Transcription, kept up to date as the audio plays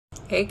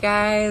Hey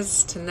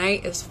guys,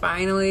 tonight is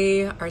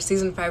finally our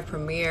season 5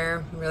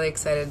 premiere. I'm really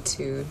excited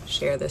to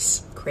share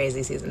this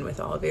crazy season with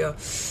all of you.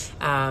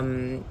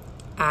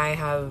 I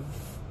have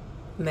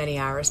many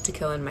hours to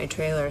kill in my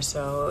trailer,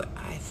 so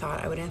I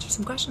thought I would answer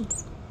some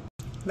questions.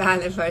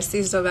 بله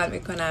فارسی صحبت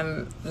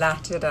میکنم،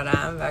 لهجه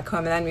دارم و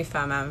کاملا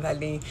میفهمم،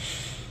 ولی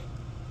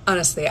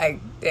honestly I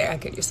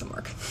could use some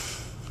work.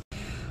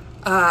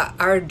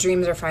 Our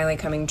dreams are finally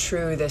coming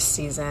true this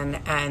season,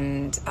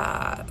 and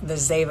the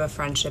Zeva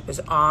friendship is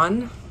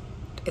on.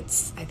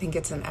 I think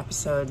it's in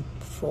episode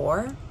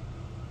 4,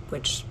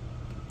 which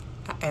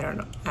I don't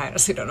know. I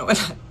honestly don't know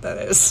what that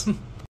is.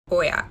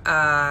 Oh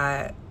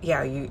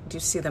yeah, you do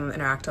see them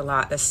interact a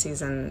lot. This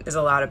season is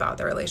a lot about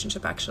their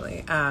relationship,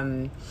 actually.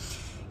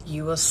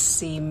 You will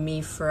see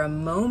me for a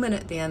moment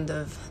at the end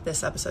of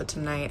this episode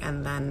tonight,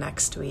 and then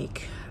next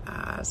week,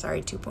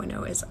 Sorry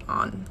 2.0 is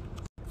on.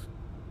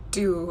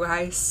 Do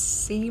I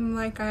seem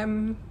like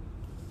I'm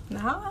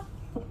not?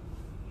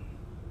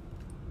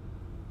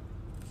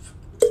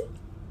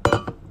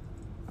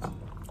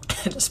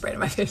 I just sprayed in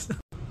my face.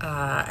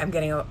 I'm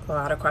getting a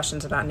lot of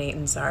questions about Nate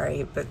and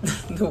Sorry, but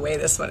the way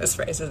this one is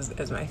phrased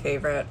is my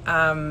favorite.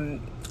 I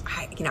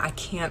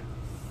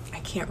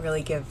can't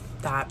really give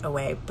that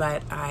away,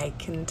 but I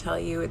can tell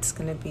you it's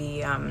gonna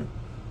be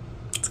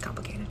it's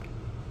complicated.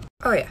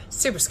 Oh yeah,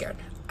 super scared.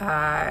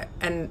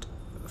 And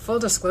full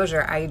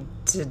disclosure, I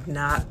did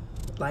not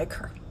like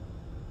her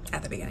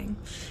at the beginning,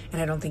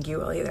 and I don't think you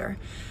will either.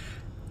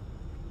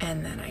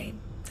 And then I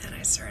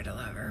started to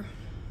love her,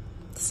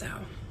 so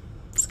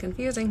it's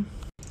confusing.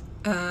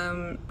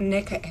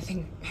 Nick, I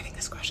think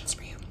this question's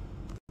for you,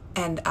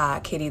 and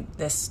Katie,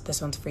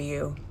 this one's for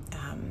you.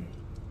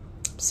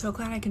 So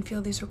glad I can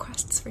field these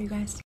requests for you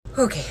guys.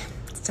 Okay,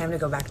 it's time to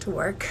go back to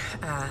work.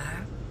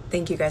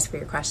 Thank you guys for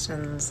your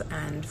questions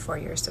and for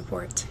your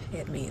support.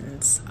 It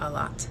means a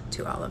lot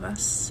to all of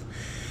us.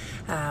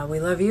 We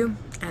love you,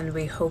 and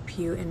we hope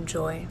you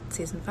enjoy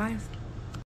season 5.